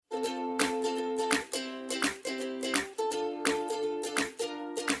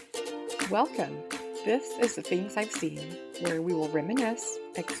Welcome. This is The Things I've Seen, where we will reminisce,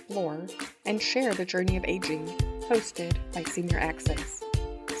 explore, and share the journey of aging, hosted by Senior Access.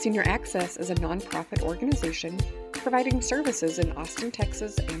 Senior Access is a nonprofit organization providing services in Austin,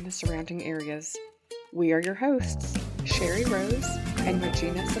 Texas, and the surrounding areas. We are your hosts, Sherry Rose and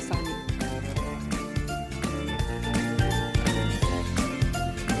Regina Sassani.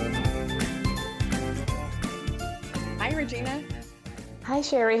 Hi, Regina. Hi,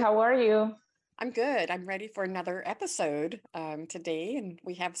 Sherry. How are you? I'm good. I'm ready for another episode today, and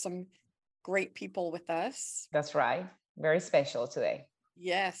we have some great people with us. That's right. Very special today.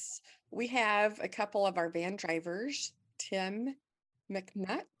 Yes, we have a couple of our van drivers, Tim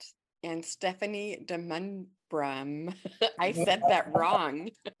McNutt and Stephanie DeMunbrum. I said that wrong.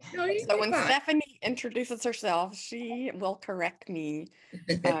 No, you're So when fine. Stephanie introduces herself, she will correct me.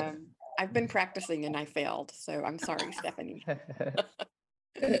 I've been practicing and I failed, so I'm sorry, Stephanie.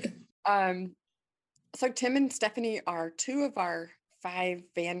 So Tim and Stephanie are two of our 5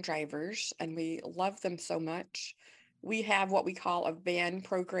 van drivers, and we love them so much. We have what we call a van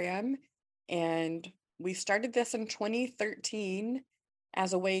program, and we started this in 2013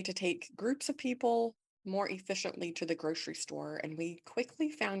 as a way to take groups of people more efficiently to the grocery store. And we quickly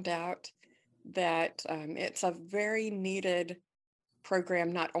found out that it's a very needed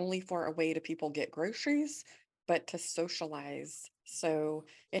program, not only for a way to people get groceries, but to socialize. So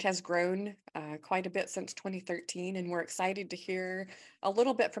it has grown quite a bit since 2013, and we're excited to hear a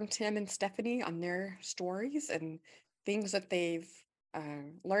little bit from Tim and Stephanie on their stories and things that they've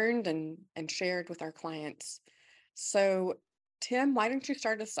learned and shared with our clients. So Tim, why don't you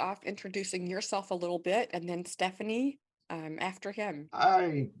start us off introducing yourself a little bit, and then Stephanie after him.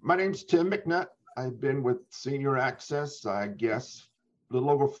 Hi, my name's Tim McNutt. I've been with Senior Access, I guess, a little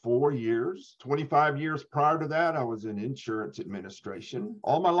over 4 years. 25 years prior to that, I was in insurance administration.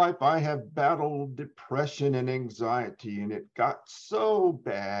 All my life, I have battled depression and anxiety, and it got so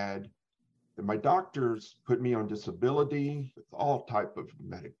bad that my doctors put me on disability with all type of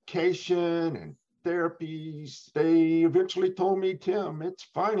medication and therapies. They eventually told me, Tim, it's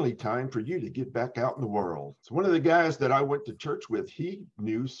finally time for you to get back out in the world. So one of the guys that I went to church with, he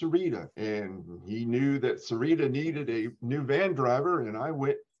knew Sarita, and he knew that Sarita needed a new van driver. And I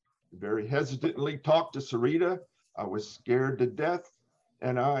went very hesitantly, talked to Sarita. I was scared to death.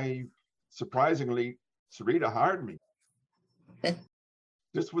 And surprisingly, Sarita hired me.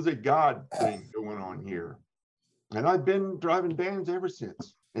 This was a God thing going on here. And I've been driving vans ever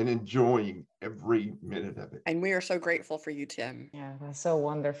since and enjoying every minute of it. And we are so grateful for you, Tim. Yeah, that's so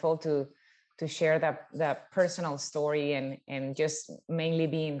wonderful to share that personal story and just mainly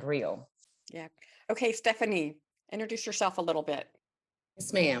being real. Yeah. Okay, Stephanie, introduce yourself a little bit.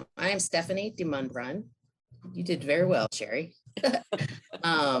 Yes, ma'am. I am Stephanie DeMunbrum. You did very well, Sherry. Retired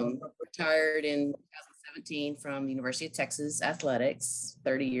in 2017 from the University of Texas Athletics,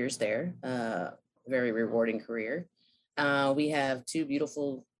 30 years there. Very rewarding career. We have 2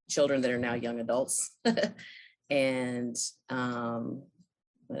 beautiful children that are now young adults. And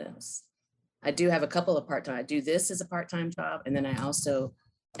what else? I do have a couple of part-time. I do this as a part-time job. And then I also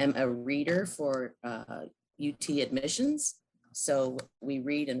am a reader for UT admissions. So we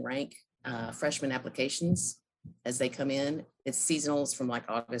read and rank freshman applications as they come in. It's seasonals from like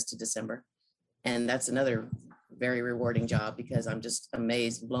August to December. And that's another very rewarding job because I'm just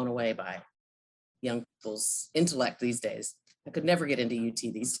amazed, blown away by young people's intellect these days. I could never get into UT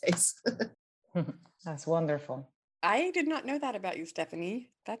these days. That's wonderful. I did not know that about you,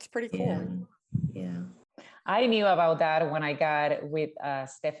 Stephanie. That's pretty cool. Yeah. I knew about that when I got with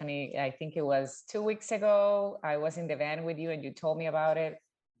Stephanie. I think it was 2 weeks ago. I was in the van with you and you told me about it.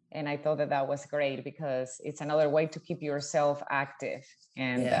 And I thought that was great because it's another way to keep yourself active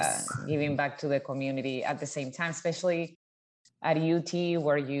and giving back to the community at the same time, especially at UT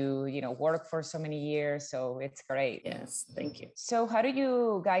where you work for so many years. So it's great. Yes, thank you. So how do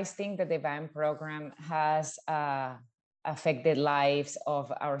you guys think that the van program has affected lives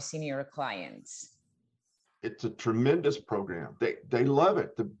of our senior clients? It's a tremendous program. They love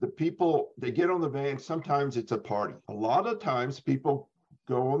it. The people, they get on the van, sometimes it's a party. A lot of times people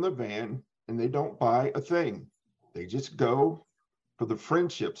go on the van and they don't buy a thing. They just go for the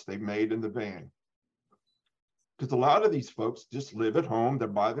friendships they made in the van. Because a lot of these folks just live at home. They're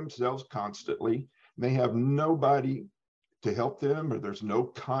by themselves constantly. And they have nobody to help them, or there's no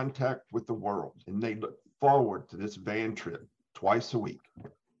contact with the world. And they look forward to this van trip twice a week.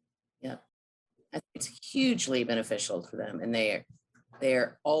 Yeah, it's hugely beneficial for them. And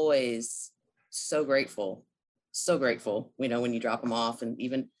they're always so grateful, when you drop them off and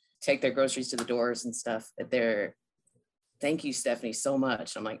even take their groceries to the doors and stuff. Thank you, Stephanie, so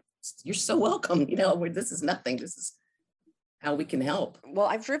much. I'm like, you're so welcome. This is nothing. This is how we can help. Well,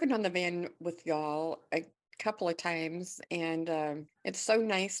 I've driven on the van with y'all a couple of times, and it's so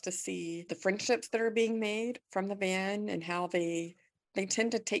nice to see the friendships that are being made from the van and how they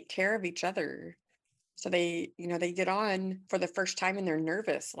tend to take care of each other. So they get on for the first time and they're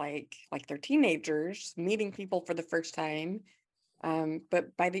nervous, like they're teenagers meeting people for the first time.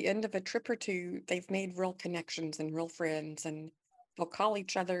 But by the end of a trip or two, they've made real connections and real friends, and they'll call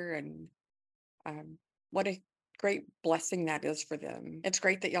each other. And what a great blessing that is for them. It's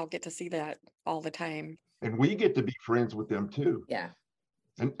great that y'all get to see that all the time. And we get to be friends with them too. Yeah.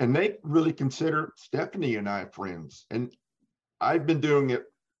 And they really consider Stephanie and I friends. And I've been doing it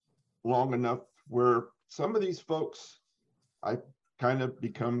long enough where some of these folks, I kind of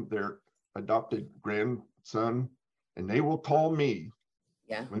become their adopted grandson, and they will call me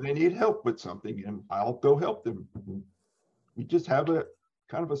when they need help with something, and I'll go help them. We just have a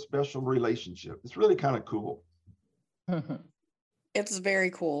kind of a special relationship. It's really kind of cool. It's very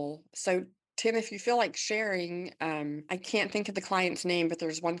cool. So Tim, if you feel like sharing, I can't think of the client's name, but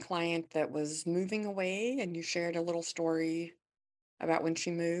there's one client that was moving away and you shared a little story about when she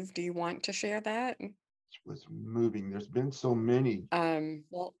moved. Do you want to share that? Was moving. There's been so many.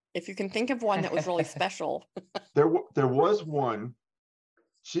 Well, if you can think of one that was really special. There was one.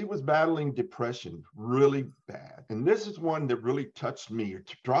 She was battling depression really bad. And this is one that really touched me. I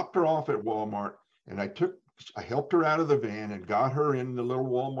dropped her off at Walmart, and I helped her out of the van and got her in the little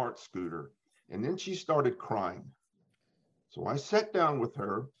Walmart scooter. And then she started crying. So I sat down with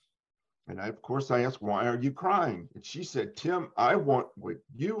her, and of course I asked, "Why are you crying?" And she said, "Tim, I want what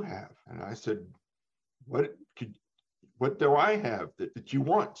you have." And I said, what do I have that you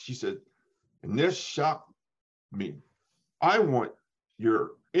want? She said, and this shocked me, "I want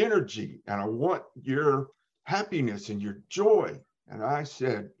your energy, and I want your happiness and your joy." And I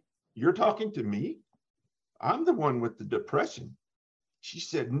said, "You're talking to me? I'm the one with the depression." She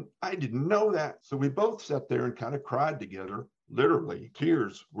said, "I didn't know that." So we both sat there and kind of cried together. Literally,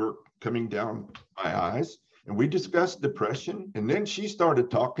 tears were coming down my eyes. And we discussed depression. And then she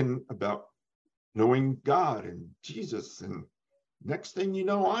started talking about knowing God and Jesus. And next thing you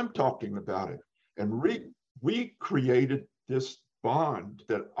know, I'm talking about it. And we created this bond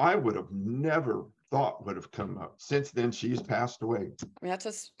that I would have never thought would have come up. Since then, she's passed away. I mean, that's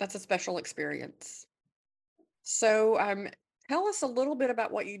a special experience. So tell us a little bit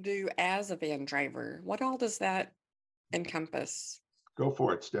about what you do as a van driver. What all does that encompass? Go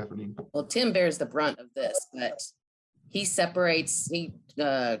for it, Stephanie. Well, Tim bears the brunt of this, but he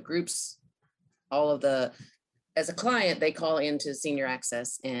groups all of as a client, they call into Senior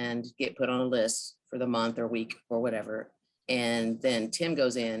Access and get put on a list for the month or week or whatever. And then Tim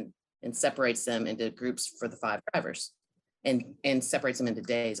goes in and separates them into groups for the 5 drivers and separates them into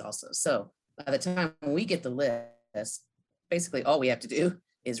days also. So by the time we get the list, basically all we have to do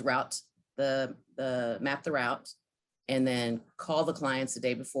is map the route, and then call the clients the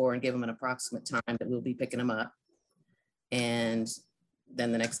day before and give them an approximate time that we'll be picking them up. And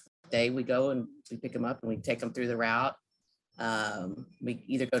then the next day we go and we pick them up and we take them through the route. We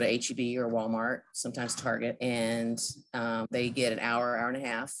either go to H-E-B or Walmart, sometimes Target, and they get an hour and a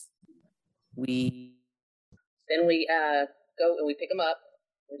half. Then we go and we pick them up.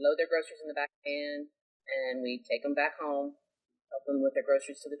 We load their groceries in the back van, and we take them back home, help them with their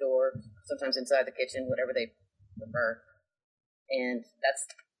groceries to the door, sometimes inside the kitchen, whatever they prefer. And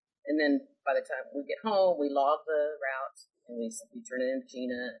then by the time we get home, we log the route and we turn it into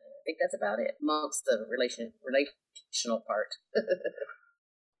Gina. I think that's about it amongst the relational part.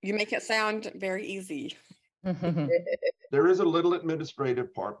 You make it sound very easy. There is a little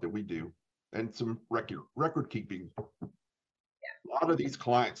administrative part that we do and some record keeping. A lot of these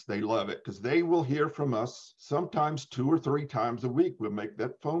clients, they love it because they will hear from us sometimes 2 or 3 times a week. We'll make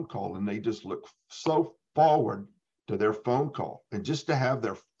that phone call, and they just look so forward to their phone call and just to have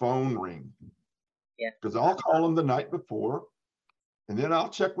their phone ring. Yeah. Because I'll call them the night before, and then I'll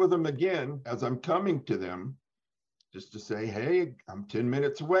check with them again as I'm coming to them just to say, "Hey, I'm 10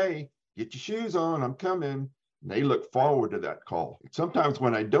 minutes away. Get your shoes on. I'm coming." And they look forward to that call. Sometimes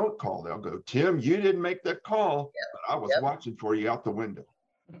when I don't call, they'll go, "Tim, you didn't make that call, but I was watching for you out the window."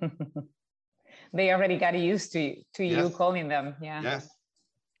 They already got used to you calling them. Yeah. Yes.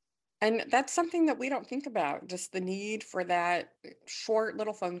 And that's something that we don't think about, just the need for that short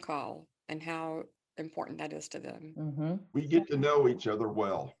little phone call and how important that is to them. Mm-hmm. We get to know each other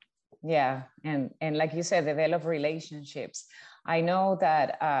well. Yeah. And like you said, develop relationships. I know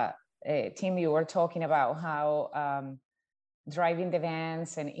that Tim, you were talking about how driving the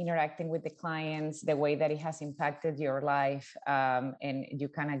vans and interacting with the clients, the way that it has impacted your life. And you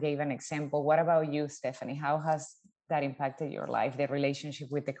kind of gave an example. What about you, Stephanie? How has that impacted your life, the relationship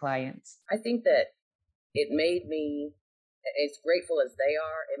with the clients? I think that it made me, as grateful as they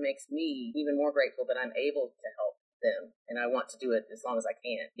are, it makes me even more grateful that I'm able to help them. And I want to do it as long as I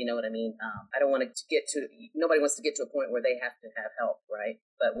can. You know what I mean? I don't want to get to, nobody wants to get to a point where they have to have help, right?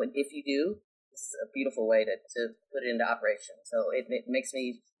 But if you do, this is a beautiful way to put it into operation. So it makes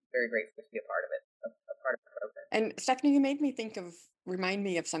me very grateful to be a part of it, a part of the program. And Stephanie, you made me remind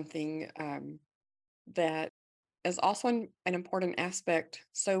me of something that is also an important aspect.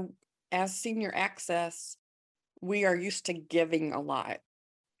 So as Senior Access, we are used to giving a lot.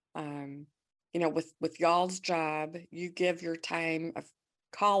 With y'all's job, you give your time of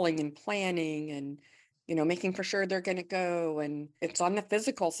calling and planning and, making for sure they're going to go. And it's on the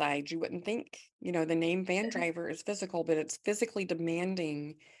physical side. You wouldn't think, the name van driver is physical, but it's physically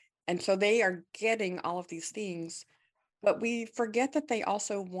demanding. And so they are getting all of these things, but we forget that they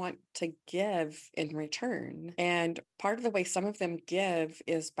also want to give in return. And part of the way some of them give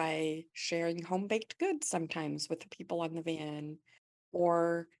is by sharing home baked goods sometimes with the people on the van,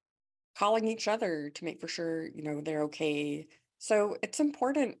 or calling each other to make for sure, they're okay. So it's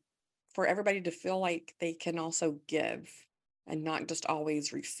important for everybody to feel like they can also give and not just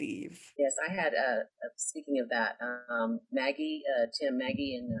always receive. Yes, I had, speaking of that, Maggie,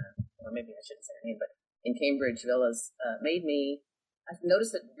 Maggie, or maybe I shouldn't say her name, but in Cambridge Villas, I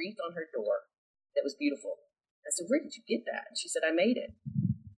noticed a wreath on her door that was beautiful. I said, "Where did you get that?" And she said, "I made it."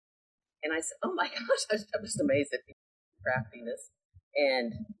 And I said, "Oh my gosh," I'm just amazed at the craftiness.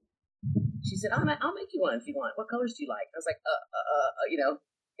 And she said, I'll make you one if you want. What colors do you like? I was like,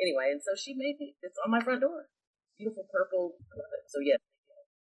 anyway. And so she made it. It's on my front door. Beautiful purple. I love it. So yes,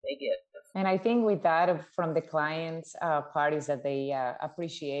 they give. And I think with that, from the clients' parties, that they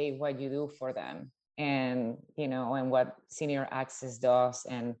appreciate what you do for them, and and what Senior Access does,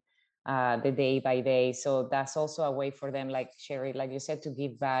 and the day by day. So that's also a way for them, like Sherry, like you said, to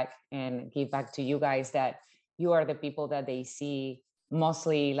give back and give back to you guys, that you are the people that they see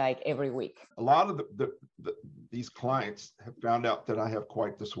mostly like every week. A lot of these clients have found out that I have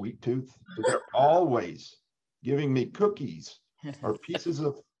quite the sweet tooth. So they're always giving me cookies or pieces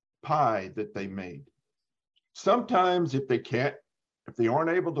of pie that they made. Sometimes if they aren't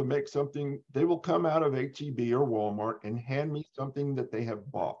able to make something, they will come out of HEB or Walmart and hand me something that they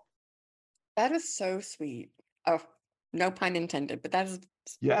have bought. That is so sweet. Oh, no pun intended, but that is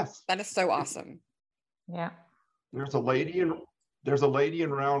so awesome. Yeah. There's a lady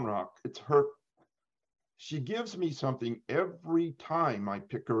in Round Rock. It's her. She gives me something every time I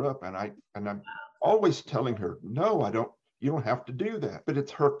pick her up, and I'm always telling her, "No, I don't. You don't have to do that." But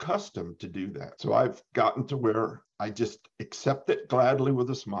it's her custom to do that. So I've gotten to where I just accept it gladly with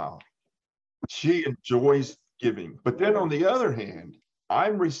a smile. She enjoys giving. But then on the other hand,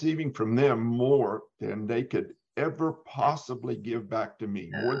 I'm receiving from them more than they could ever possibly give back to me,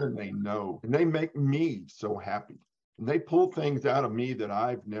 more than they know. And they make me so happy. And they pull things out of me that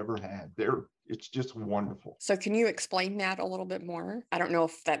I've never had. It's just wonderful. So can you explain that a little bit more? I don't know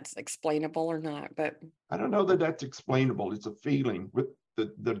if that's explainable or not, but I don't know that that's explainable. It's a feeling. With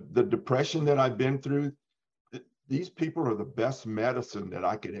the depression that I've been through, these people are the best medicine that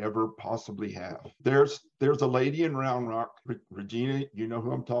I could ever possibly have. There's a lady in Round Rock, Regina, you know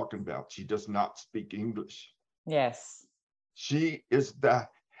who I'm talking about. She does not speak English. Yes. She is the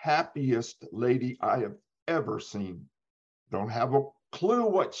happiest lady I have ever seen. Don't have a clue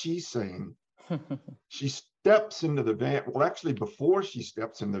what she's saying. She steps into the van. Well, actually, before she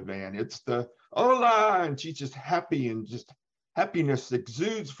steps in the van, it's the hola, and she's just happy, and just happiness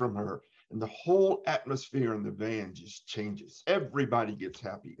exudes from her. And the whole atmosphere in the van just changes. Everybody gets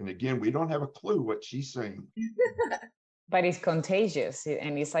happy. And again, we don't have a clue what she's saying. But it's contagious.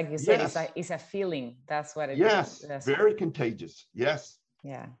 And it's like you said, it's a feeling. That's what it is. Yes, very contagious. Yes.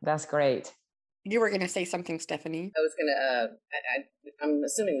 Yeah, that's great. You were going to say something, Stephanie. I was going to, I'm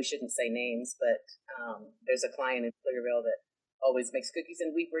assuming we shouldn't say names, but there's a client in Pflugerville that always makes cookies,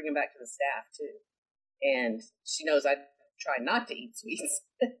 and we bring them back to the staff too. And she knows I try not to eat sweets.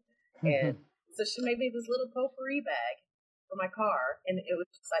 And so she made me this little potpourri bag for my car, and it was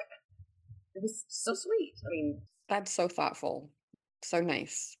just like, it was so sweet. I mean, that's so thoughtful. So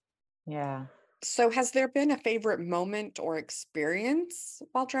nice. Yeah. So has there been a favorite moment or experience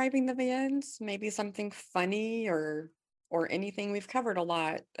while driving the vans? Maybe something funny or anything? We've covered a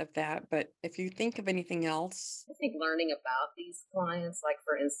lot of that, but if you think of anything else. I think learning about these clients, like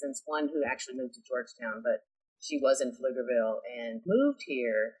for instance, one who actually moved to Georgetown, but she was in Pflugerville and moved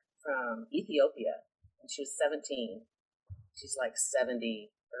here from Ethiopia, and she was 17. She's like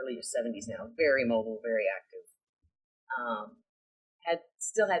 70, early 70s now, very mobile, very active.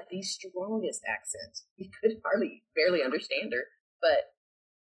 Still had the strongest accent. You could barely understand her, but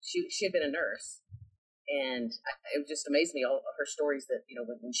she had been a nurse. And it just amazed me, all of her stories that,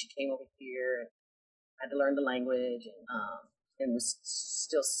 when she came over here, had to learn the language, and was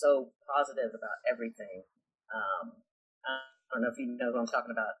still so positive about everything. I don't know if you know who I'm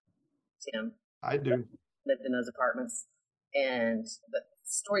talking about, Tim. I do. Lived in those apartments, and the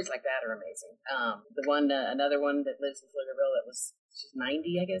stories like that are amazing. Another one that lives in Pflugerville, she's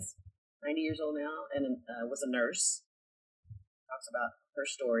 90, I guess, 90 years old now, and was a nurse. Talks about her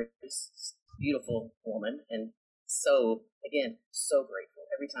stories. Beautiful woman, and so grateful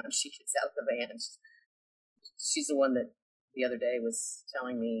every time she gets out of the van. She's the one that the other day was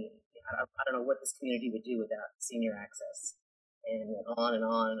telling me, I don't know what this community would do without senior access, and went on and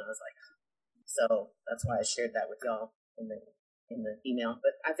on. And I was like, so that's why I shared that with y'all in the email.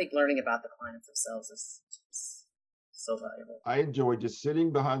 But I think learning about the clients themselves is so valuable. I enjoy just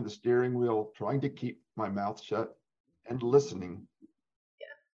sitting behind the steering wheel, trying to keep my mouth shut and listening.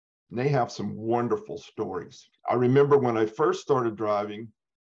 And they have some wonderful stories. I remember when I first started driving,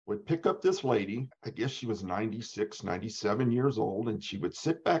 would pick up this lady, I guess she was 96, 97 years old, and she would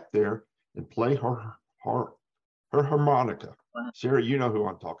sit back there and play her harmonica. Wow. Sherry, you know who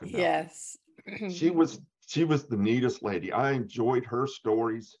I'm talking about. Yes. She was the neatest lady. I enjoyed her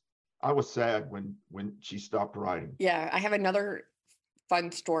stories. I was sad when she stopped writing. Yeah, I have another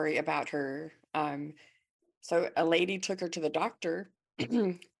fun story about her. So a lady took her to the doctor,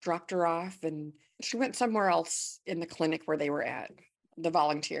 dropped her off, and she went somewhere else in the clinic where they were at, the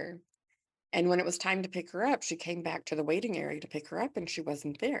volunteer. And when it was time to pick her up, she came back to the waiting area to pick her up, and she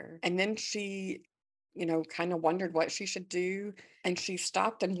wasn't there. And then she, kind of wondered what she should do. And she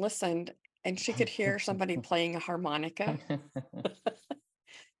stopped and listened, and she could hear somebody playing a harmonica.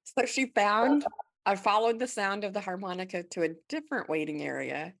 So I followed the sound of the harmonica to a different waiting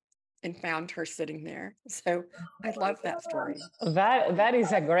area and found her sitting there. So I love that story. That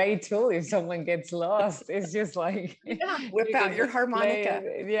is a great tool if someone gets lost. It's just like Whip you out can your just play harmonica.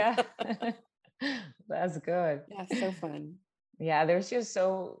 it. Yeah. That's good. Yeah, so fun. Yeah, there's just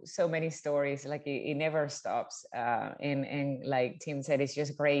so many stories. Like it never stops. And like Tim said, it's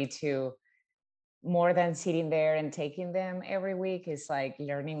just great to, more than sitting there and taking them every week, is like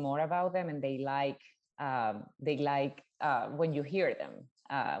learning more about them, and they like when you hear them,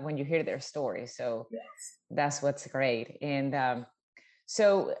 when you hear their stories. So Yes. that's what's great. And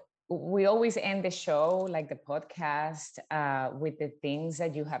so we always end the show, like the podcast, with the things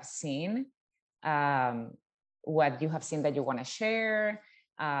that you have seen, what you have seen that you want to share.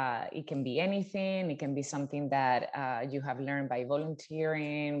 It can be anything. It can be something that you have learned by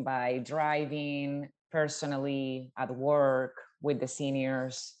volunteering, by driving, personally, at work, with the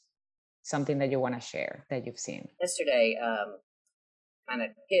seniors, something that you want to share that you've seen. Yesterday, kind of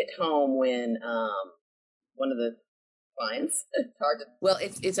hit home when one of the clients,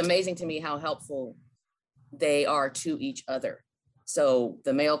 it's amazing to me how helpful they are to each other. So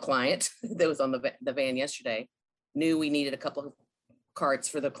the male client that was on the van yesterday knew we needed a couple of carts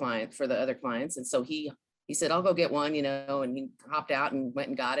for the other clients. And so he said, I'll go get one, and he hopped out and went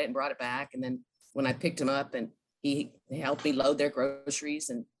and got it and brought it back. And then when I picked him up, and he helped me load their groceries,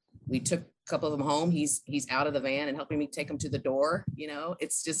 and we took a couple of them home. He's out of the van and helping me take them to the door.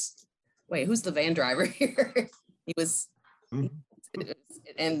 It's just, wait, who's the van driver here? He was,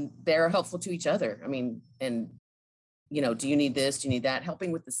 and they're helpful to each other. I mean, and do you need this? Do you need that?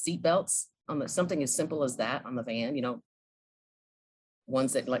 Helping with the seat belts on something as simple as that on the van,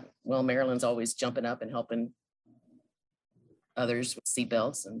 ones that Marilyn's always jumping up and helping others with seat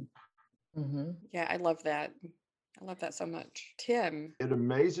belts. And Yeah, I love that. I love that so much. Tim. It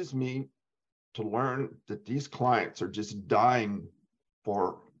amazes me to learn that these clients are just dying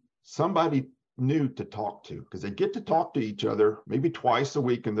for somebody new to talk to, because they get to talk to each other maybe twice a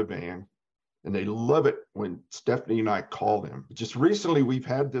week in the van. And they love it when Stephanie and I call them. Just recently, we've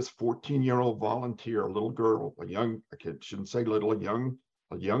had this 14-year-old volunteer, a little girl, shouldn't say little,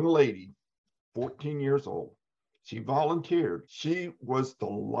 a young lady, 14 years old. She volunteered. She was the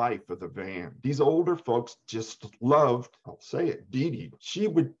life of the van. These older folks just loved, I'll say it, Dee Dee. She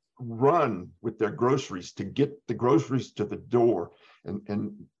would run with their groceries to get the groceries to the door.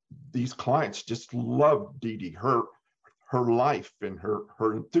 And these clients just loved Dee Dee, her life and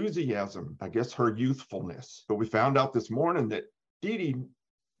her enthusiasm, I guess her youthfulness. But we found out this morning that Dee Dee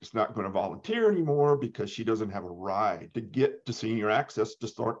is not going to volunteer anymore because she doesn't have a ride to get to senior access to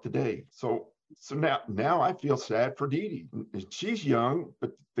start the day. So now I feel sad for Dee Dee. She's young,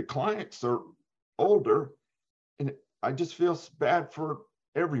 but the clients are older. And I just feel bad for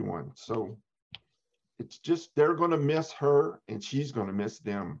everyone. So it's just they're going to miss her and she's going to miss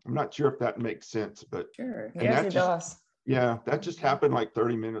them. I'm not sure if that makes sense, but Sure. and Yes, that it just does. yeah, that just happened like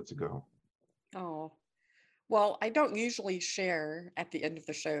 30 minutes ago. Oh, well, I don't usually share at the end of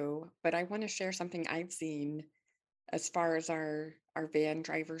the show, but I want to share something I've seen as far as our van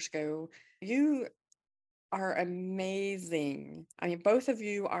drivers go. You are amazing. I mean, both of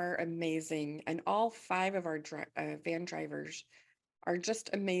you are amazing, and all five of our van drivers are just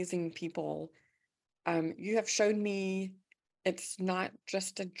amazing people. You have shown me it's not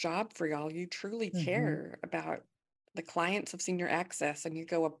just a job for y'all. You truly care about the clients of Senior Access, and you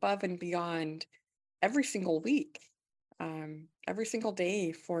go above and beyond every single week, every single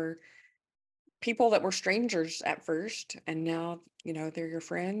day for people that were strangers at first, and now, they're your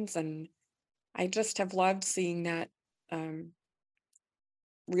friends. And I just have loved seeing that um,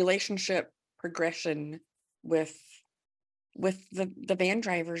 relationship progression with the van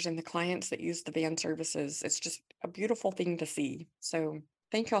drivers and the clients that use the van services. It's just a beautiful thing to see. So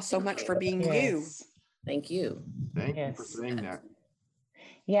thank y'all so much for being you. Yes. Thank you. Thank you for Yes. saying that.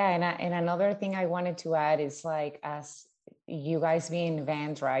 Yeah, and another thing I wanted to add is like as you guys being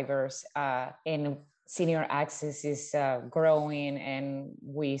van drivers, and Senior Access is growing, and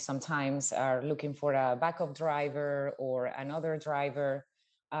we sometimes are looking for a backup driver or another driver.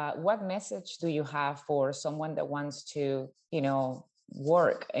 What message do you have for someone that wants to,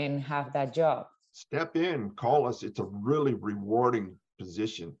 work and have that job? Step in, call us. It's a really rewarding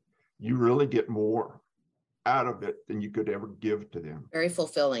position. You really get more out of it than you could ever give to them. Very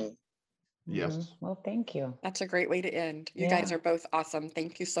fulfilling. Yes. Well, thank you. That's a great way to end. You guys Yeah. are both awesome.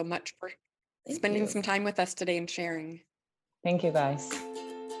 Thank you so much for Thank spending you. some time with us today and sharing. Thank you, guys.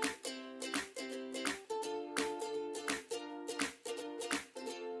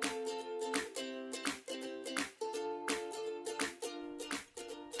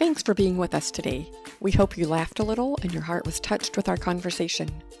 Thanks for being with us today. We hope you laughed a little and your heart was touched with our conversation.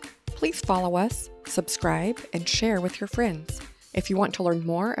 Please follow us, subscribe, and share with your friends. If you want to learn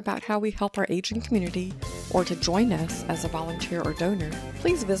more about how we help our aging community or to join us as a volunteer or donor,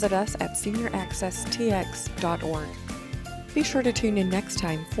 please visit us at senioraccesstx.org. Be sure to tune in next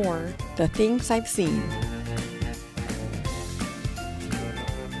time for The Things I've Seen.